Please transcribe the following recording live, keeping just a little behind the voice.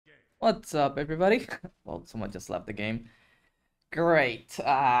What's up, everybody? Well, someone just left the game. Great.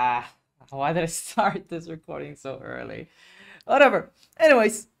 Why did I start this recording so early? Whatever.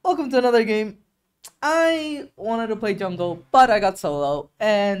 Anyways, welcome to another game. I wanted to play jungle, but I got solo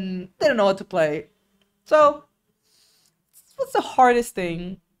and didn't know what to play. So, what's the hardest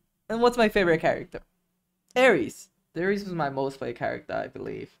thing? And what's my favorite character? Ares. Ares was my most played character, I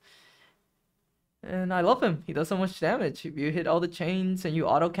believe. And I love him. He does so much damage. If you hit all the chains and you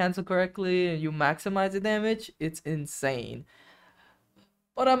auto cancel correctly and you maximize the damage, it's insane.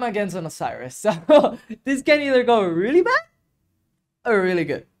 But I'm against an Osiris, so this can either go really bad or really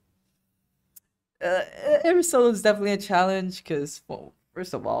good. Every solo is definitely a challenge because, well,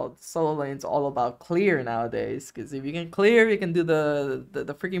 first of all, solo lane's all about clear nowadays. Because if you can clear, you can do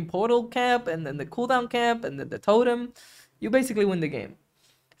the freaking portal camp and then the cooldown camp and then the totem. You basically win the game.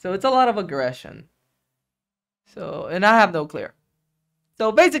 So it's a lot of aggression. So, and I have no clear.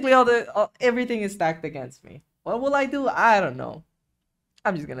 So basically everything is stacked against me. What will I do? I don't know.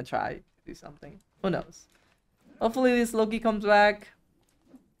 I'm just gonna try to do something. Who knows? Hopefully this Loki comes back.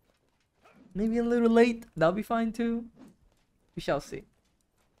 Maybe a little late. That'll be fine too. We shall see.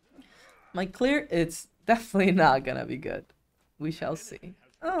 My clear, it's definitely not gonna be good. We shall see.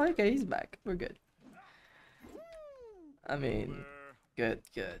 Oh, okay, he's back. We're good. I mean, good.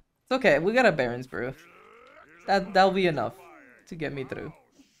 It's okay. We got a Baron's Brew. That'll be enough to get me through.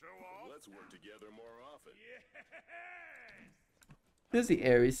 There's the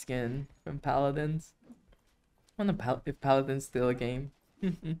Ares skin from Paladins. I wonder if Paladin's still a game.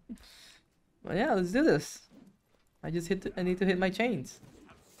 Well, yeah, let's do this. I need to hit my chains.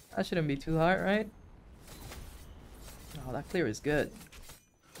 That shouldn't be too hard, right? Oh, that clear is good.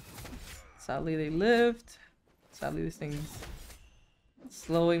 Sadly, they lived. Sadly, this thing's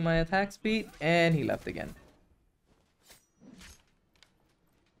slowing my attack speed, and he left again.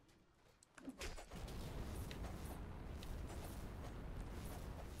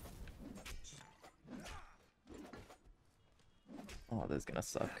 Oh, this is gonna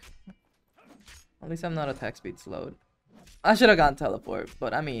suck. At least I'm not attack speed slowed. I should have gone teleport,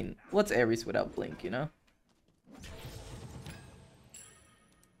 but I mean, what's Ares without blink, you know?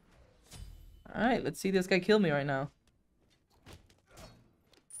 Alright, let's see this guy kill me right now.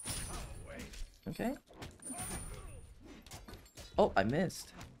 Okay. Oh, I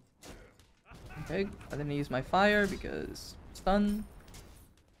missed. Okay, I didn't use my fire because stun.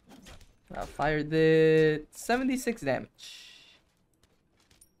 I fired did 76 damage.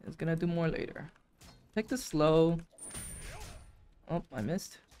 It's gonna do more later. Take the slow. Oh, I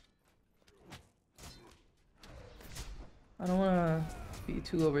missed. I don't wanna be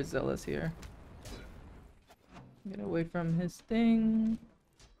too overzealous here. Get away from his thing.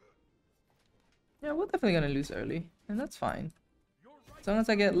 Yeah, we're definitely gonna lose early, and that's fine. As long as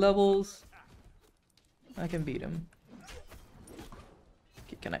I get levels, I can beat him.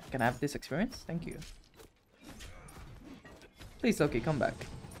 Okay, can I have this experience? Thank you. Please, Loki, come back.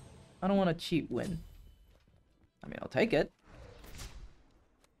 I don't want a cheap win. I mean, I'll take it.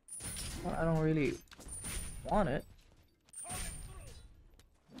 Well, I don't really want it.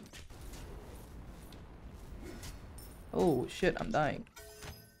 Oh shit, I'm dying.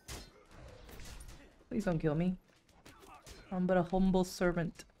 Please don't kill me. I'm but a humble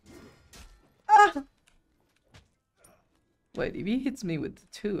servant. Ah! Wait, if he hits me with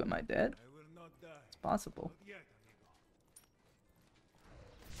 2, am I dead? It's possible.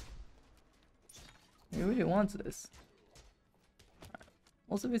 He really wants this.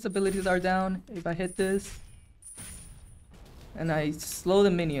 Most of his abilities are down. If I hit this and I slow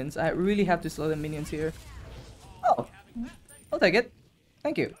the minions, I really have to slow the minions here. Oh, I'll take it.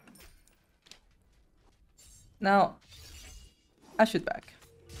 Thank you. Now, I should back.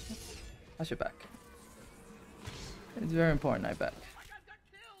 It's very important I back.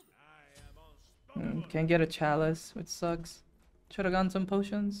 Can't get a chalice, which sucks. Should have gotten some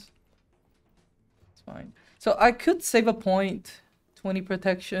potions. It's fine. So I could save a point. 20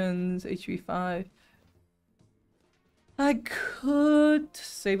 protections, HP 5. I could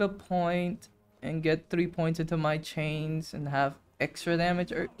save a point and get 3 points into my chains and have extra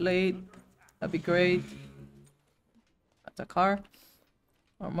damage late. That'd be great. That's a car.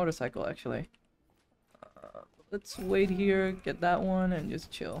 Or a motorcycle, actually. Let's wait here, get that one, and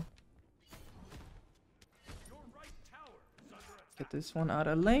just chill. Get this one out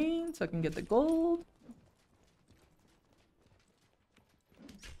of lane so I can get the gold.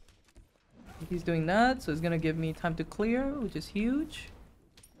 He's doing that, so it's gonna give me time to clear, which is huge.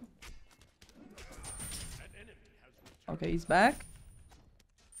 Okay, he's back.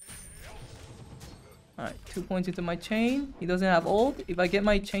 Alright, 2 points into my chain. He doesn't have ult. If I get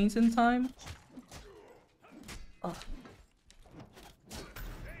my chains in time... Oh.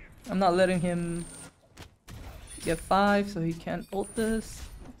 I'm not letting him get 5, so he can't ult this.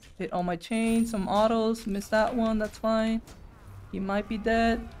 Hit all my chains, some autos. Missed that one, that's fine. He might be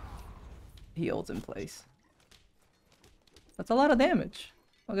dead. He ults in place. That's a lot of damage.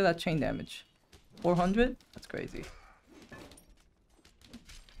 Look at that chain damage. 400? That's crazy.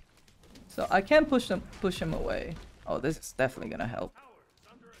 So I can't push him away. Oh, this is definitely gonna help.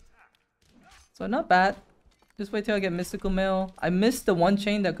 So not bad. Just wait till I get Mystical Mail. I missed the one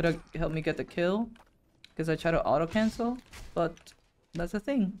chain that could have helped me get the kill, because I tried to auto cancel. But that's the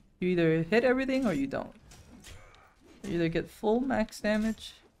thing. You either hit everything or you don't. You either get full max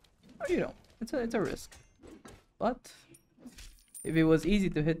damage or you don't. It's a risk. But if it was easy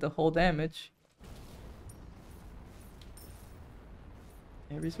to hit the whole damage,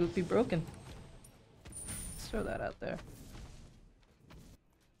 Ares would be broken. Let's throw that out there.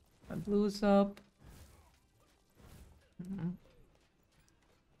 My blue's up.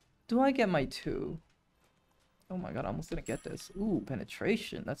 Do I get my 2? Oh my god, I almost didn't get this. Ooh,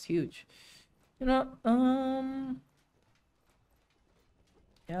 penetration. That's huge. You know,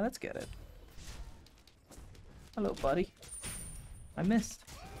 yeah, let's get it. Hello, buddy. I missed.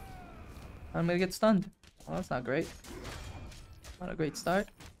 I'm gonna get stunned. Well, that's not great. Not a great start.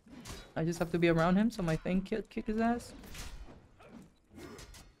 I just have to be around him so my thing kick his ass.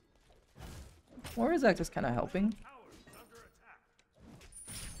 Or is that just kind of helping?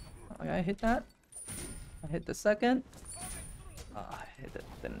 Okay, I hit that. I hit the second. Oh, I hit it.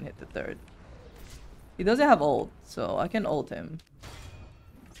 Didn't hit the third. He doesn't have ult, so I can ult him.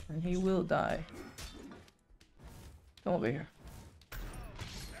 And he will die. Come over here.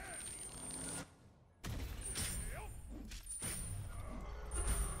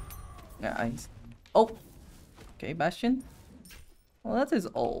 Nice. Oh! Okay, Bastion. Well, that's his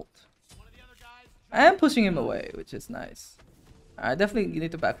ult. I am pushing him away, which is nice. I definitely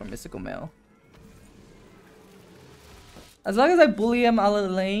need to back for Mystical Mail. As long as I bully him out of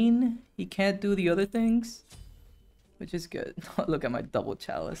the lane, he can't do the other things. Which is good. Look at my double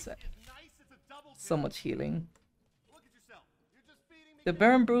chalice. So much healing. The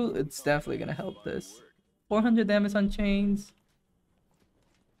Baron Brew, it's definitely gonna help this. 400 damage on chains.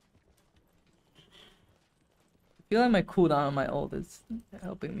 I feel like my cooldown on my ult is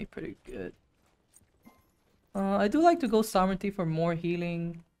helping me pretty good. I do like to go Sovereignty for more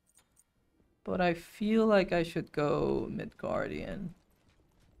healing. But I feel like I should go Midgardian.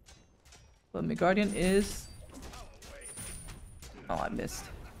 But Midgardian is... Oh, I missed.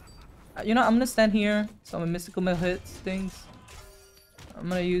 You know, I'm gonna stand here. So my Mystical Mail hits things. I'm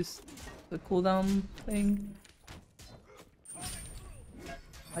gonna use the cooldown thing.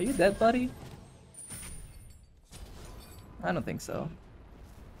 Are you dead, buddy? I don't think so.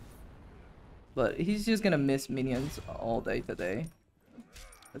 But he's just gonna miss minions all day today.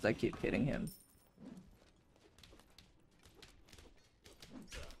 As I keep hitting him.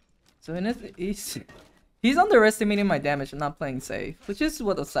 So he's underestimating my damage and not playing safe. Which is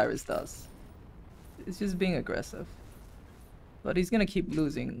what Osiris does. It's just being aggressive. But he's gonna keep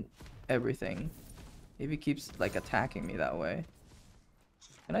losing everything. If he keeps like attacking me that way.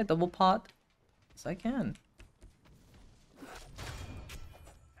 Can I double pot? Yes, I can.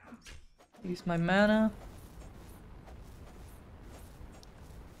 Use my mana.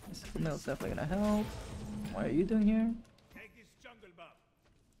 This mail's definitely gonna help. What are you doing here?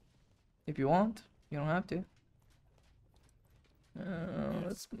 If you want, you don't have to.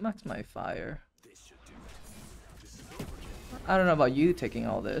 Let's max my fire. I don't know about you taking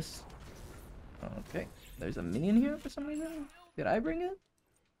all this. Okay, there's a minion here for some reason. Did I bring it?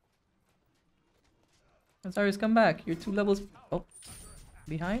 Osiris, come back. You're 2 levels. Oh,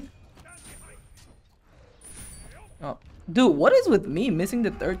 behind. Oh, dude, what is with me missing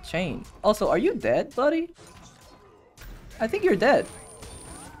the 3rd chain? Also, are you dead, buddy? I think you're dead.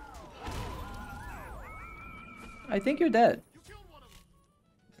 I think you're dead.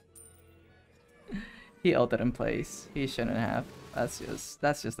 He ulted in place. He shouldn't have. That's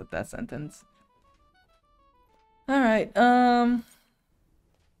just a death sentence. Alright,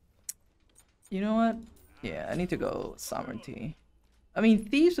 you know what? Yeah, I need to go Sovereignty. I mean,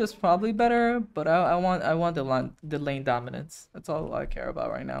 Thieves is probably better, but I want the lane dominance. That's all I care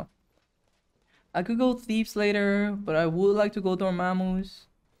about right now. I could go Thieves later, but I would like to go Dormammu's.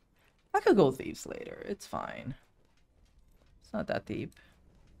 I could go Thieves later. It's fine. It's not that deep.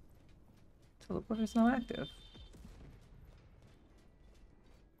 Teleporter's not active.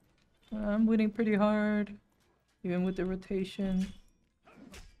 I'm winning pretty hard, even with the rotation.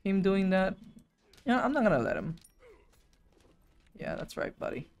 Him doing that You know, I'm not gonna let him. Yeah, that's right,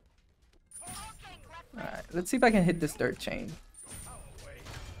 buddy. Alright, let's see if I can hit this third chain.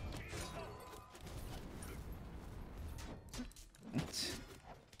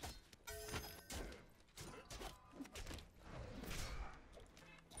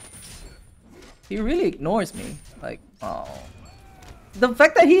 He really ignores me. Like, oh. The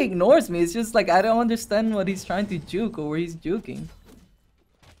fact that he ignores me is just like, I don't understand what he's trying to juke or where he's juking.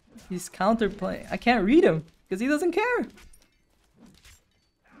 He's counterplaying. I can't read him because he doesn't care.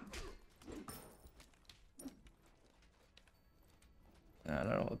 I don't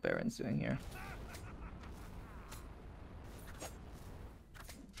know what Baron's doing here.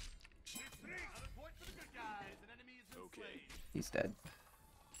 He's dead.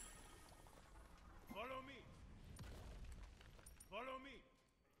 Follow me. Follow me.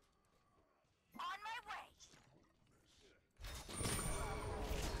 On my way.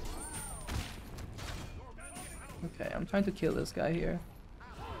 Okay, I'm trying to kill this guy here.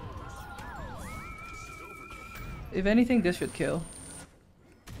 If anything, this should kill.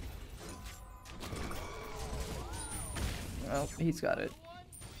 Well, he's got it.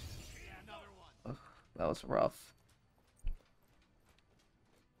 Ugh, that was rough.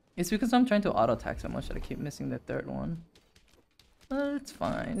 It's because I'm trying to auto attack so much that I keep missing the third one. It's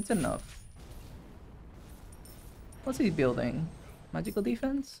fine. It's enough. What's he building? Magical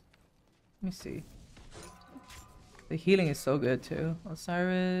defense? Let me see. The healing is so good too.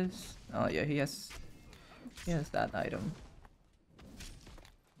 Osiris. Oh yeah, he has that item.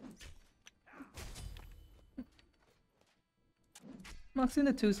 Maxing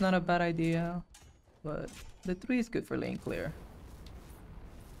the 2 is not a bad idea, but the 3 is good for lane clear.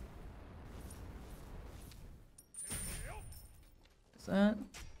 Is that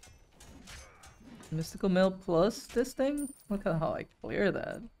Mystical Mill plus this thing? Look at how I clear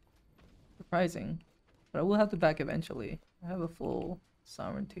that. Surprising. But I will have to back eventually. I have a full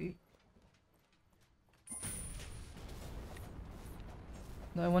sovereignty.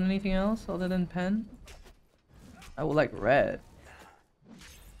 Do I want anything else other than pen? I would like red.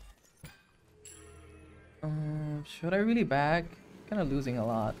 Should I really back? Kind of losing a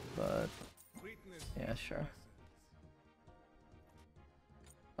lot, but yeah, sure.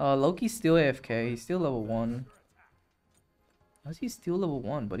 Loki's still AFK. He's still level 1. How is he still level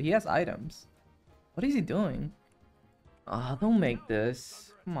 1? But he has items. What is he doing? Ah, don't make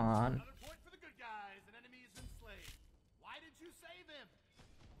this. Come on.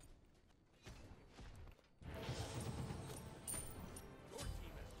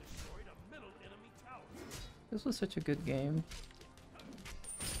 This was such a good game.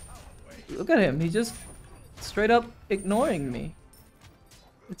 Look at him. He just straight up ignoring me.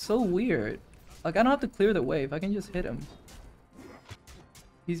 It's so weird. Like, I don't have to clear the wave. I can just hit him.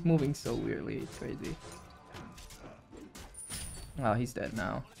 He's moving so weirdly. It's crazy. Oh, he's dead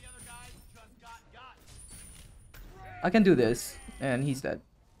now. I can do this, and he's dead.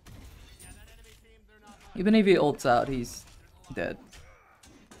 Even if he ults out, he's dead.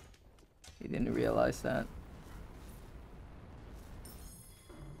 He didn't realize that.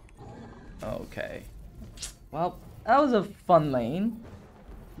 Okay. Well, that was a fun lane.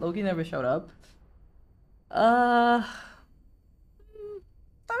 Loki never showed up. I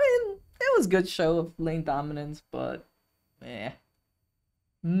mean, it was a good show of lane dominance, but meh.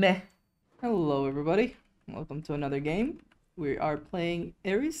 Meh. Hello, everybody. Welcome to another game. We are playing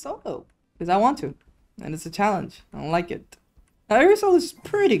Ares solo because I want to, and it's a challenge. I don't like it. Now, Ares solo is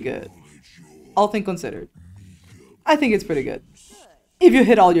pretty good, all things considered. I think it's pretty good if you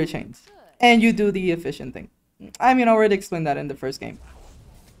hit all your chains and you do the efficient thing. I mean, I already explained that in the first game.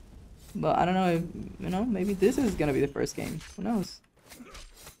 But I don't know if, you know, maybe this is gonna be the first game. Who knows?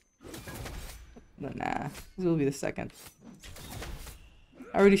 But nah, this will be the second.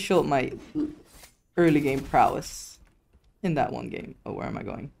 I already showed my early game prowess in that one game. Oh, where am I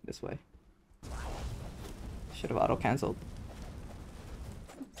going? This way. Should have auto-cancelled.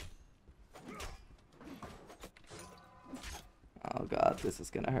 Oh god, this is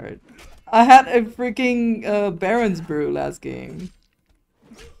gonna hurt. I had a freaking Baron's Brew last game.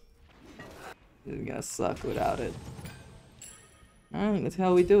 This is gonna suck without it. Alright, let's see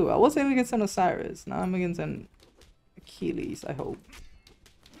how we do. I was able against an Osiris. Now I'm against an Achilles, I hope.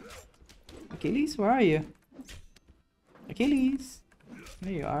 Achilles, where are you? Achilles!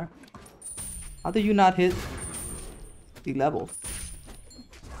 There you are. How did you not hit the level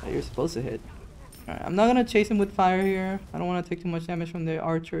that you're supposed to hit? Alright, I'm not gonna chase him with fire here. I don't want to take too much damage from the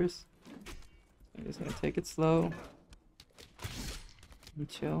archers. I'm just gonna take it slow. And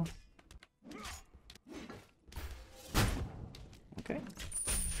chill. Okay.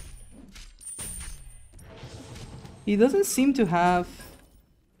 He doesn't seem to have...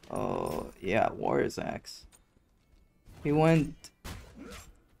 Oh, yeah, Warrior's Axe. He went...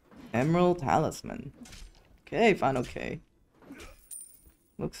 Emerald Talisman. Okay, fine, okay.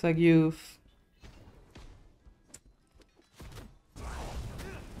 Looks like you've...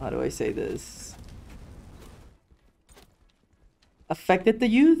 How do I say this? Affected the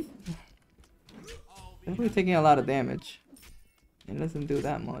youth? Definitely taking a lot of damage. It doesn't do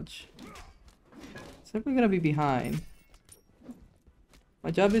that much. It's definitely gonna be behind.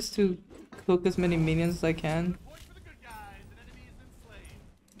 My job is to cook as many minions as I can.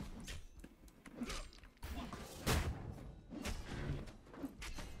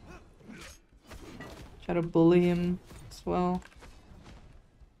 Try to bully him as well.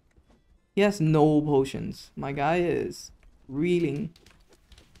 He has no potions. My guy is reeling.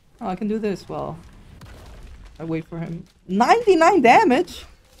 Oh, I can do this well. I wait for him. 99 damage?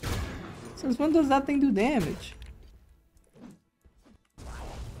 Since when does that thing do damage?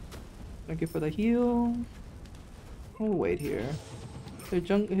 Thank you for the heal. We'll wait here. His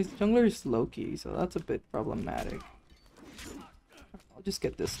jungler is Loki, so that's a bit problematic. I'll just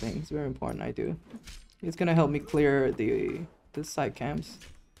get this thing. It's very important I do. It's gonna help me clear the side camps.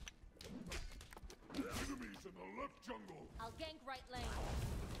 I'll gank right lane.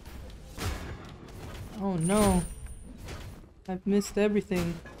 Oh no. I've missed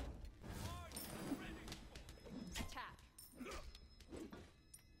everything. Attack.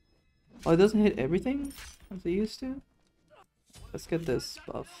 Oh, it doesn't hit everything as it used to? Let's get this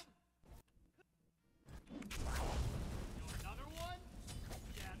buff.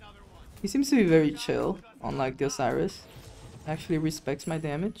 He seems to be very chill, unlike the Osiris. Actually respects my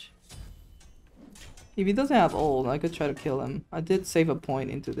damage. If he doesn't have ult, I could try to kill him. I did save a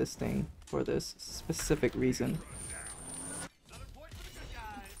point into this thing for this specific reason.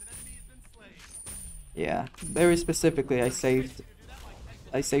 Yeah, very specifically I saved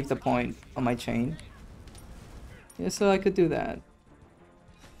a point on my chain. Yeah, so I could do that.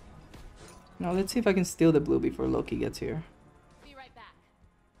 Now let's see if I can steal the blue before Loki gets here. Be right back.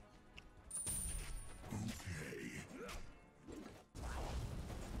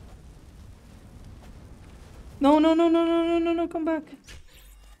 No, no, no, no, no, no, no, no, come back.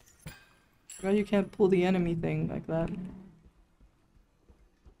 Forgot you can't pull the enemy thing like that.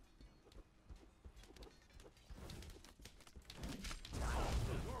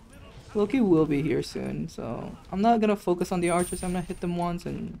 Loki will be here soon, so I'm not gonna focus on the archers. I'm gonna hit them once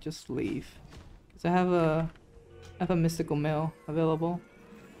and just leave. Cause I have a mystical mail available.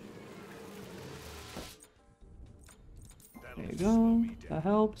 There you go. That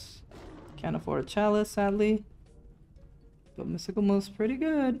helps. Can't afford a chalice, sadly. But mystical mail's pretty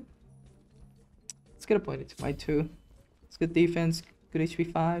good. Let's get a point into my 2. It's good defense, good HP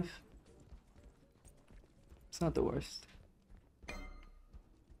 5. It's not the worst.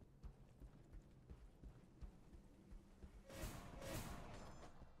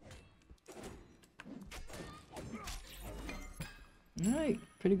 Alright,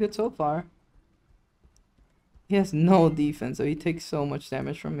 pretty good so far. He has no defense, so he takes so much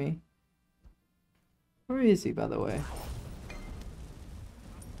damage from me. Where is he, by the way?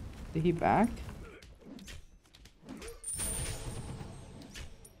 Did he back?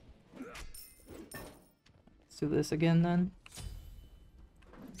 Let's do this again then.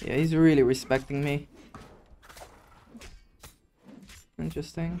 Yeah, he's really respecting me.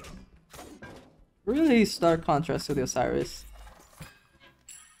 Interesting. Really stark contrast to the Osiris.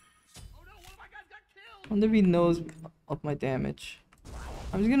 I wonder if he knows of my damage.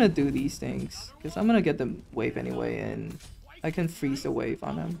 I'm just gonna do these things because I'm gonna get the wave anyway, and I can freeze the wave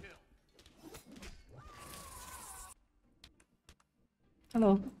on him.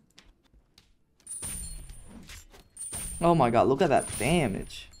 Hello. Oh my god, look at that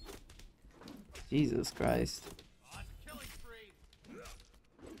damage. Jesus Christ.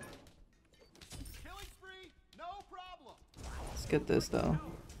 Let's get this though.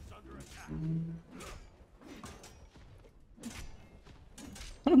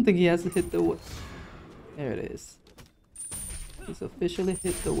 I don't think he has to hit the wave. There it is. He's officially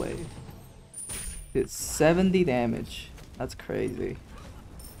hit the wave. Did 70 damage. That's crazy.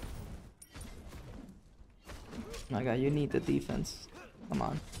 My god, you need the defense. Come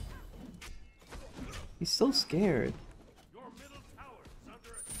on. He's so scared.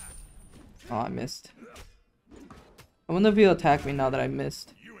 Oh, I missed. I wonder if he'll attack me now that I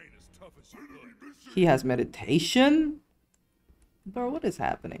missed. He has meditation? Bro, what is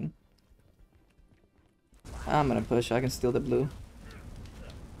happening? I'm gonna push. I can steal the blue.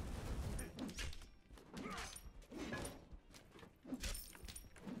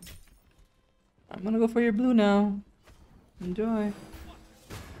 I'm gonna go for your blue now. Enjoy.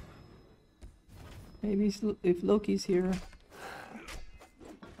 Maybe if Loki's here.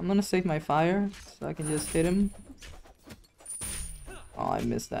 I'm gonna save my fire so I can just hit him. Oh, I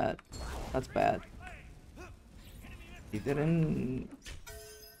missed that. That's bad. He didn't.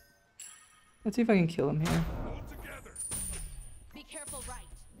 Let's see if I can kill him here. Be careful, right?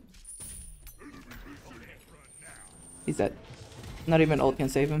 He's dead. Not even ult can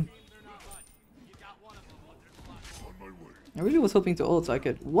save him. I really was hoping to ult so I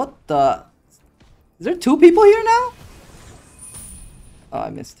could. What the? Is there 2 people here now? Oh, I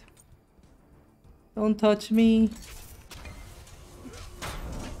missed. Don't touch me.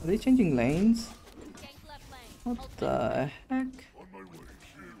 Are they changing lanes? Gank left lane. What the heck?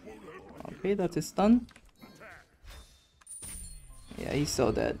 Okay, that's his stun. Yeah, he's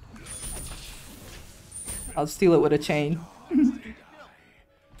so dead. I'll steal it with a chain.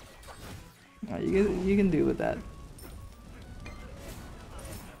 Oh, you can do with that.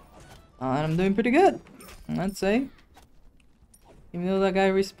 And I'm doing pretty good, I'd say. Even though that guy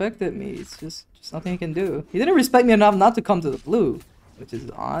respected me, it's just nothing he can do. He didn't respect me enough not to come to the blue, which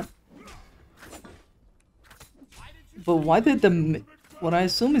is odd. But why did what I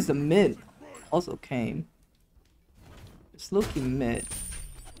assume is the mid also came? It's Loki mid.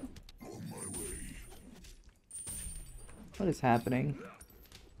 What is happening?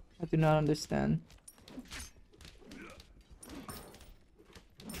 I do not understand.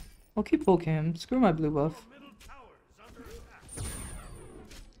 I'll keep poking him. Screw my blue buff.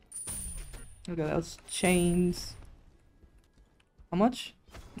 Look at those chains. How much?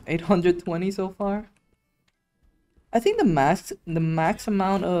 820 so far. I think the max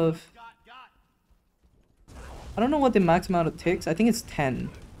amount of. I don't know what the max amount of ticks. I think it's 10.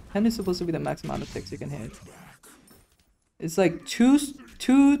 10 is supposed to be the max amount of ticks you can hit. It's like 2,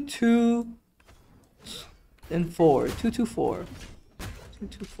 and 4. 2, 2, 4. 2,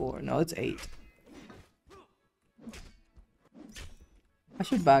 2, 4. No, it's 8. I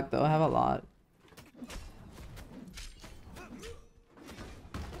should back though. I have a lot.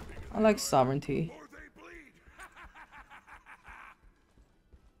 I like sovereignty.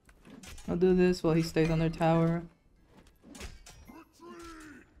 I'll do this while he stays on their tower.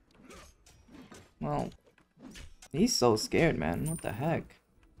 Well, he's so scared, man. What the heck?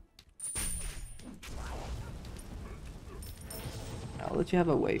 I'll let you have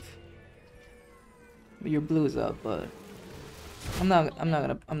a wave. Your blue is up, but I'm not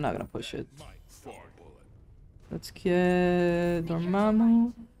gonna push it. Let's get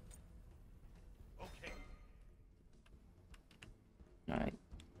Dormammu. Alright.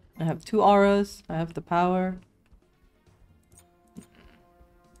 I have 2 auras. I have the power. I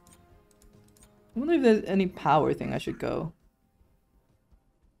wonder if there's any power thing I should go.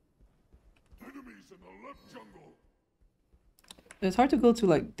 It's hard to go to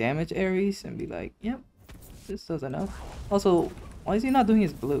like damage areas and be like, yep, this does enough. Also, why is he not doing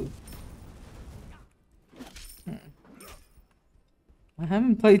his blue? I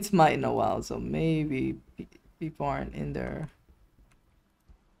haven't played Smite in a while, so maybe people aren't in there.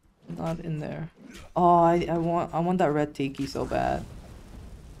 Not in there. Oh, I want that red tiki so bad.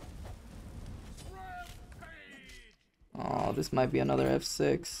 Oh, this might be another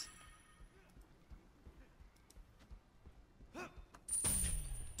F6.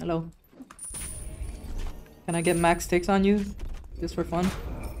 Hello. Can I get max ticks on you? Just for fun?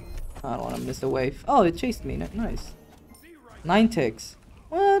 I don't want to miss the wave. Oh, it chased me. Nice. 9 ticks.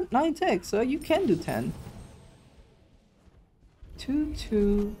 What? 9 ticks. So you can do 10. 2,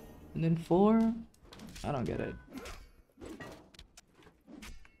 2, and then 4. I don't get it.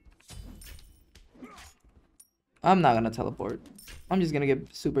 I'm not gonna teleport. I'm just gonna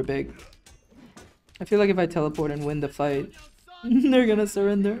get super big. I feel like if I teleport and win the fight, they're gonna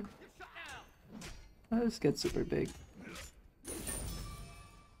surrender. I'll just get super big.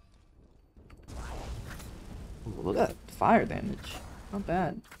 Ooh, look at that fire damage. Not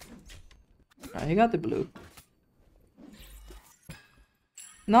bad. Alright, he got the blue.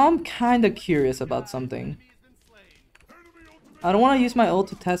 Now I'm kinda curious about something. I don't want to use my ult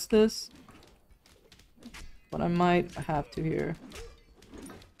to test this, but I might have to here.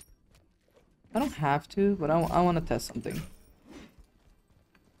 I don't have to, but I want to test something.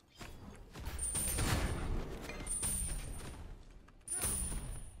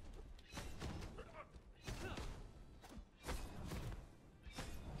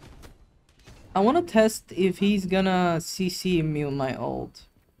 I want to test if he's gonna CC immune my ult.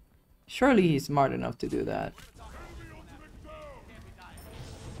 Surely he's smart enough to do that.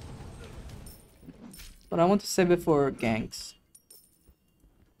 But I want to save it for ganks.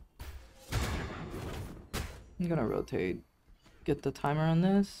 I'm gonna rotate. get the timer on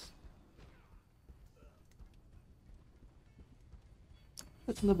this.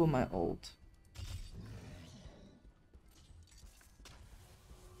 Let's level my ult.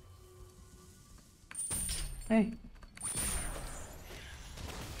 Hey.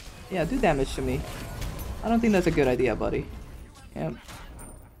 Yeah, do damage to me. I don't think that's a good idea, buddy. Yep.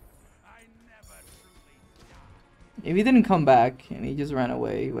 If he didn't come back and he just ran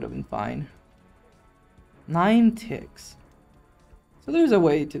away, he would have been fine. 9 ticks. So there's a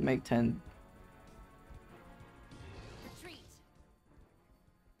way to make 10. Retreat.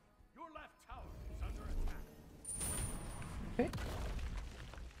 Your left tower is under attack. Okay.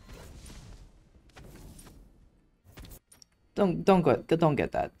 Don't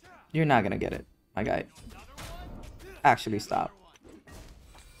get that. You're not gonna get it, my guy. Actually, stop.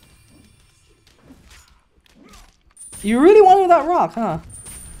 You really wanted that rock, huh?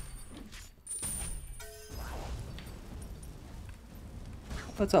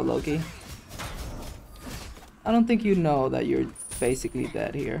 What's up, Loki? I don't think you know that you're basically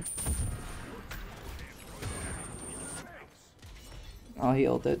dead here. Oh, he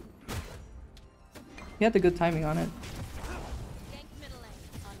ulted. He had the good timing on it. Gank middle lane.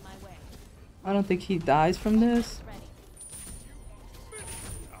 On my way. I don't think he dies from this.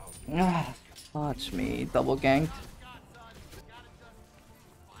 Ready. Ah, touch me. Double ganked.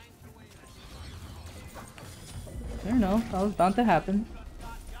 Fair enough. That was bound to happen.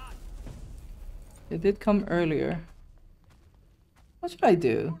 It did come earlier. What should I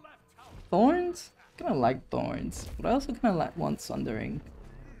do? Thorns? Kinda like thorns, but I also kinda like want sundering.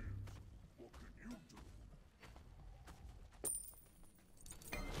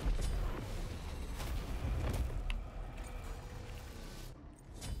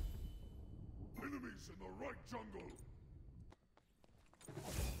 Enemies in the right jungle.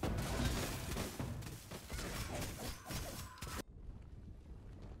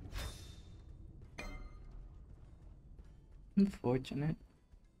 Unfortunate.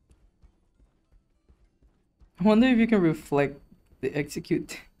 I wonder if you can reflect the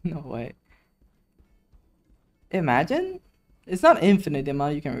execute. No way. Imagine? It's not infinite the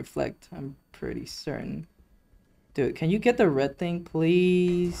amount you can reflect. I'm pretty certain. Dude, can you get the red thing,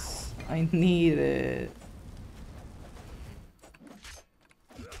 please? I need it.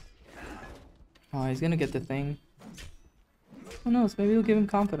 Oh, he's gonna get the thing. Who knows? Maybe it'll give him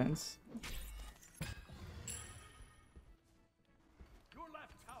confidence. Your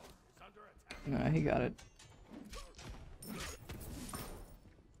left tower is under attack. No, he got it.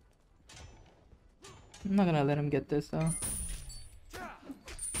 I'm not gonna let him get this though.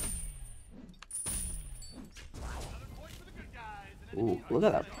 Ooh, look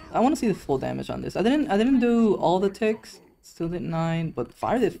at that. I want to see the full damage on this. I didn't do all the ticks. Still did 9, but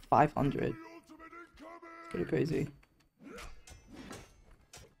Fire did 500. Pretty crazy.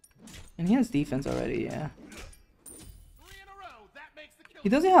 And he has defense already, yeah. He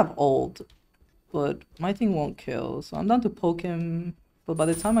doesn't have ult, but my thing won't kill, so I'm down to poke him. But by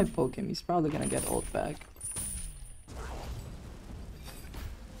the time I poke him, he's probably gonna get ult back.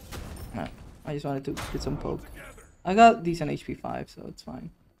 Nah, I just wanted to get some poke. I got decent HP 5, so it's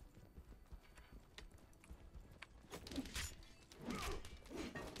fine.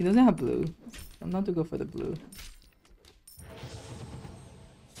 He doesn't have blue. I'm not to go for the blue.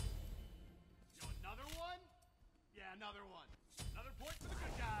 Another one? Yeah, another one. Another point for the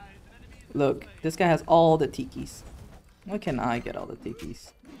good guys. An enemy is Look, this guy has all the tikis. Why can't I get all the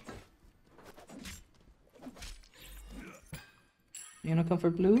tikis? You gonna come for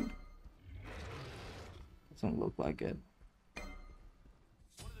blue? Doesn't look like it.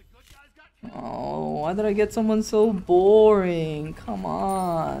 one of the good guys got killed. Oh, why did I get someone so boring? Come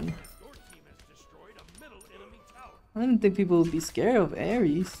on. Your team has destroyed a middle enemy tower. I didn't think people would be scared of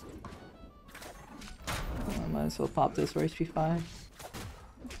Ares. I might as well pop this for HP 5.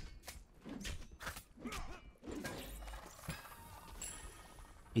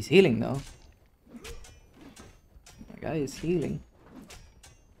 He's healing though. My guy is healing.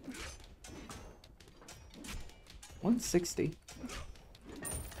 160.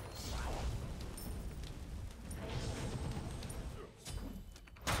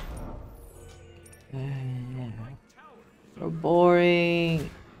 So boring.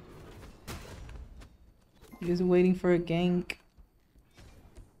 Just waiting for a gank.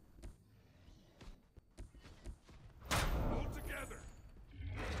 All together.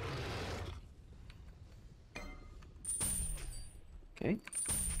 Okay.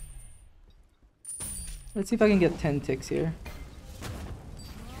 Let's see if I can get 10 ticks here.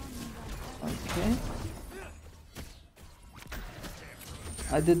 Okay.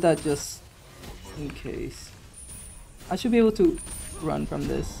 I did that just in case. I should be able to run from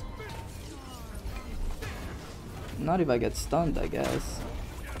this. Not if I get stunned, I guess.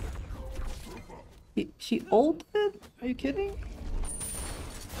 She ulted? Are you kidding?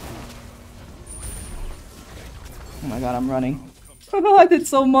 Oh my god, I'm running. I did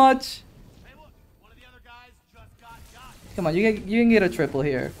so much. Hey, look, one of the other guys just got. Come on, you can get a triple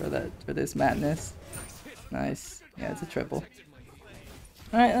here for this madness. Nice. Yeah, it's a triple.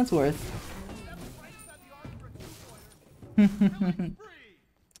 Alright, that's worth.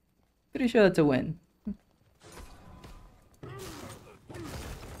 Pretty sure that's a win.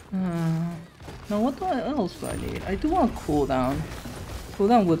 Now what else do I need? I do want cooldown.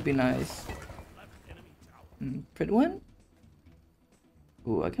 Cooldown would be nice. Crit win?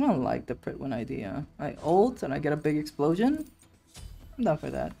 Ooh, I kinda like the crit win idea. I ult and I get a big explosion. I'm down for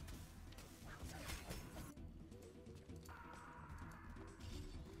that.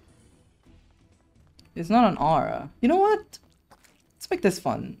 It's not an aura. You know what? Let's make this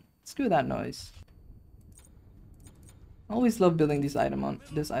fun. Let's do that noise. I always love building this item on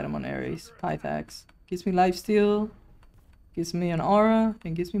Ares. Pythax. Gives me lifesteal, gives me an aura,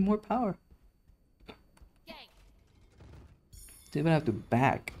 and gives me more power. Gang. Do even have to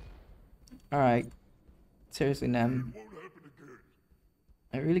back. Alright. Seriously, Nem.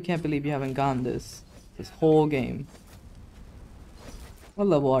 I really can't believe you haven't gone this whole game. What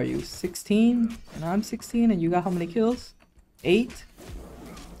level are you? 16? And I'm 16 and you got how many kills? 8?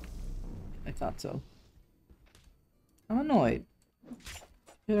 I thought so. I'm annoyed.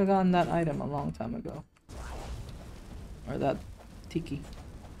 Should have gotten that item a long time ago. Or that tiki.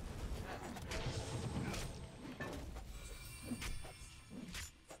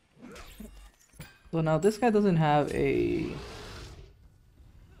 So now this guy doesn't have a...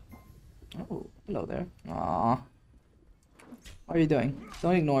 Oh, hello there. Aww. What are you doing?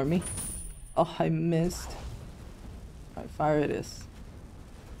 Don't ignore me. Oh, I missed. Alright, fire it is.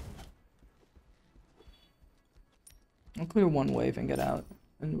 I'll clear one wave and get out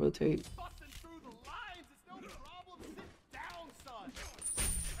and rotate. Busting through the lines is no problem. Sit down, son.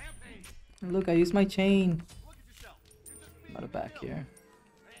 Rampage. And look, I used my chain. Look at yourself. You're just being Out of back here.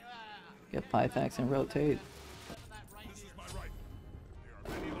 Hey, Get Pythax and rotate. that right This is here. my rifle. There are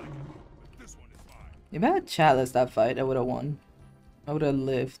many like it, but this one is mine. If I had Chalice that fight, I would have won. I would have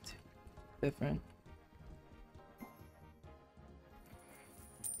lived different.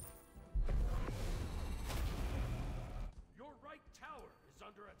 Your right tower is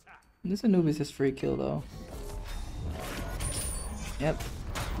under attack. This Anubis is free kill though. Yep.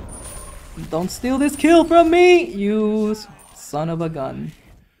 Don't steal this kill from me, you son of a gun.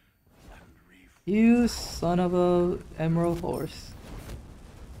 You son of a emerald horse.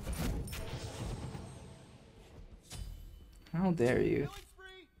 How dare you? Killing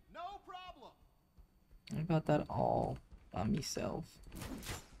spree, no problem. I got that all by myself.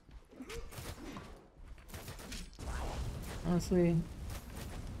 Honestly.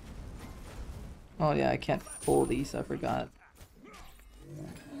 Oh yeah, I can't pull these, I forgot.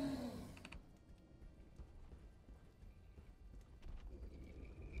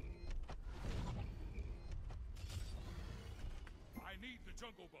 I need the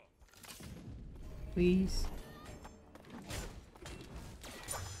jungle buff. Please.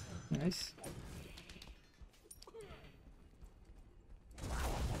 Nice.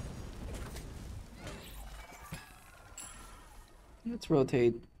 Let's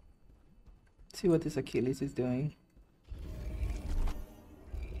rotate. See what this Achilles is doing.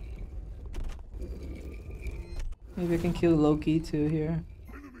 Maybe I can kill Loki too here.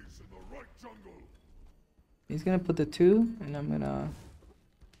 Enemies in the right jungle. He's gonna put the 2 and I'm gonna...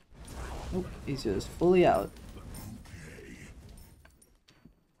 Nope, he's just fully out.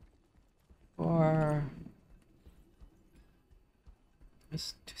 Or... I'm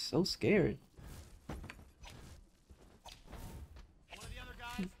just so scared. One of the other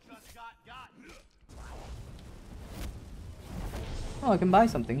guys just got. Oh, I can buy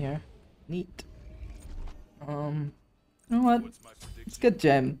something here. Neat. You know what? What's my prediction? Let's get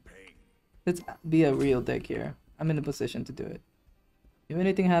Gem. Pain. Let's be a real dick here. I'm in a position to do it. If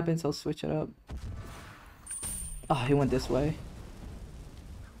anything happens, I'll switch it up. Oh, he went this way.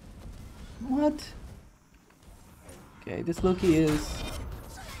 What? Okay, this Loki is...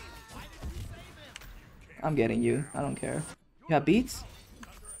 I'm getting you. I don't care. You got beats?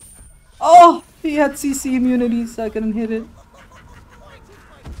 Oh! He had CC immunity, so I couldn't hit it.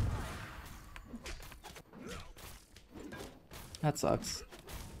 That sucks.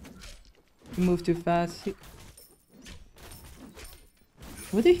 He moved too fast.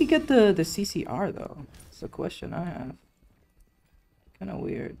 Where did he get the CCR though? It's a question I have. Kinda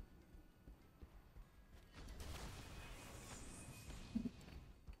weird.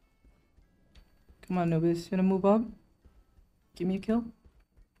 Come on, Nubis. You gonna move up? Give me a kill.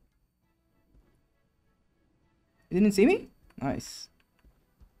 You didn't see me? Nice.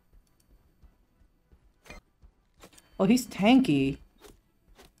 Oh, he's tanky.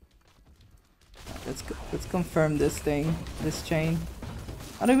 Let's confirm this thing. This chain.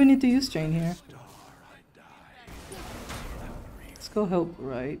 I don't even need to use chain here. Let's go help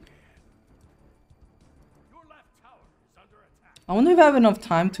right. I wonder if I have enough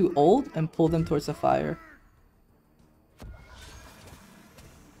time to ult and pull them towards the fire.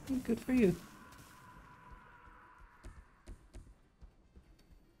 Good for you.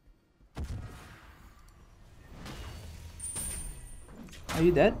 Are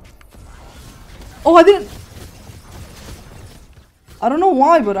you dead? Oh, I didn't. I don't know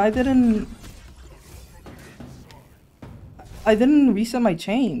why, but I didn't reset my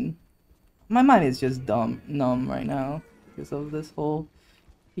chain. My mind is just numb right now because of this whole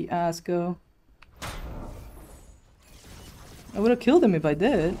fiasco. I would have killed him if I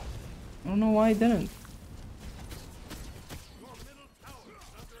did. I don't know why I didn't.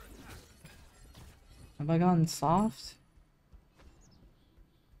 Have I gotten soft?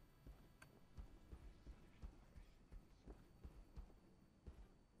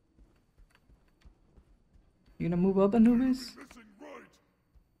 You gonna move up, Anubis?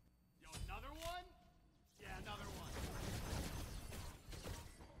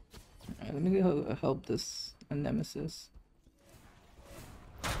 Alright, let me go help this nemesis.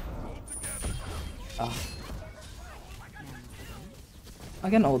 Ah. I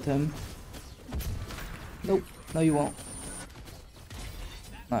can ult him. Nope. No, you won't.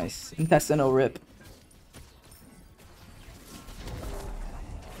 Nice. Intestinal rip.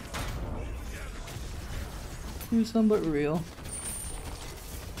 Gruesome but real.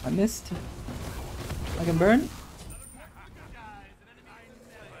 I missed. I can burn.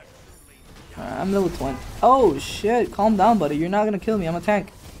 I'm level 20. Oh shit, calm down, buddy. You're not gonna kill me. I'm a tank.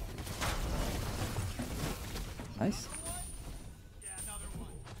 Nice.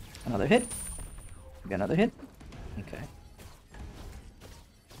 Another hit. Got another hit. Okay.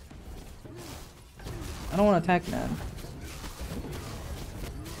 I don't want to attack, man.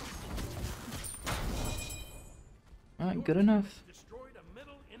 Alright, good enough.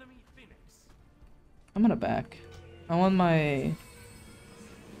 I'm gonna back. I want my...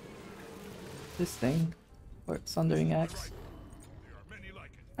 this thing. Or Sundering Axe.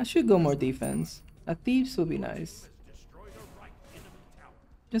 I should go more defense. A Thieves will be nice.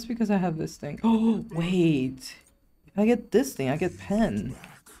 Just because I have this thing. Oh, wait. If I get this thing, I get pen.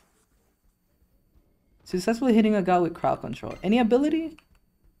 Successfully hitting a guy with crowd control. Any ability?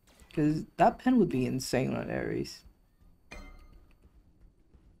 Because that pen would be insane on Ares.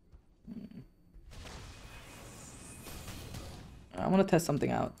 I want to test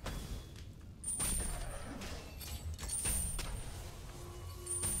something out.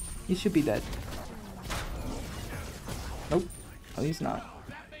 He should be dead. Nope. Oh, he's not.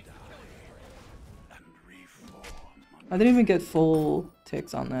 I didn't even get full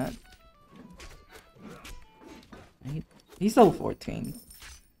ticks on that. He's level 14.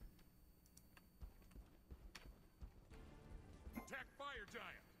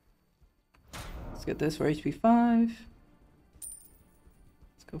 Let's get this for HP 5.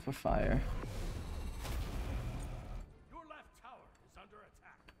 Let's go for fire. Your left tower is under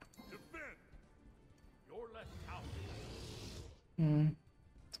attack. Defend. Your left tower.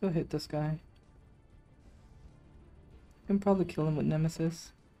 Let's go hit this guy. I can probably kill him with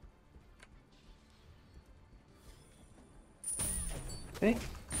Nemesis. Okay.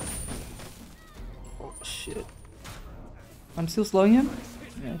 Oh shit. I'm still slowing him?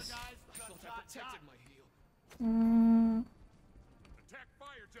 Yes. Come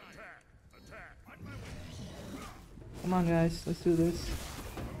on guys, let's do this.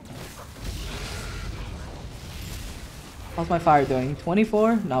 How's my fire doing?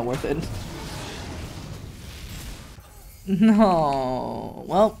 24? Not worth it. No.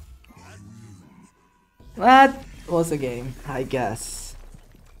 Well, that was a game, I guess.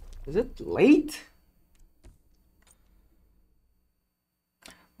 Is it late?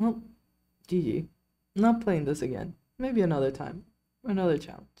 Well, GG. Not playing this again. Maybe another time. Another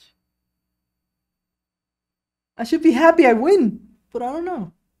challenge. I should be happy I win, but I don't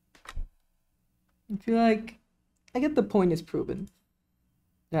know. I feel like I get the point is proven.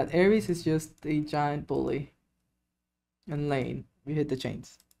 That Ares is just a giant bully. And lane, we hit the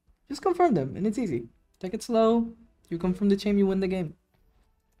chains. Just confirm them, and it's easy. Take it slow. You confirm the chain, you win the game.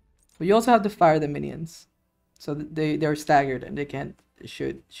 But you also have to fire the minions, so that they're staggered and they can't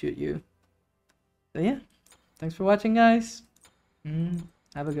shoot you. So yeah, thanks for watching, guys.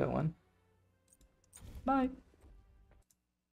 Have a good one. Bye.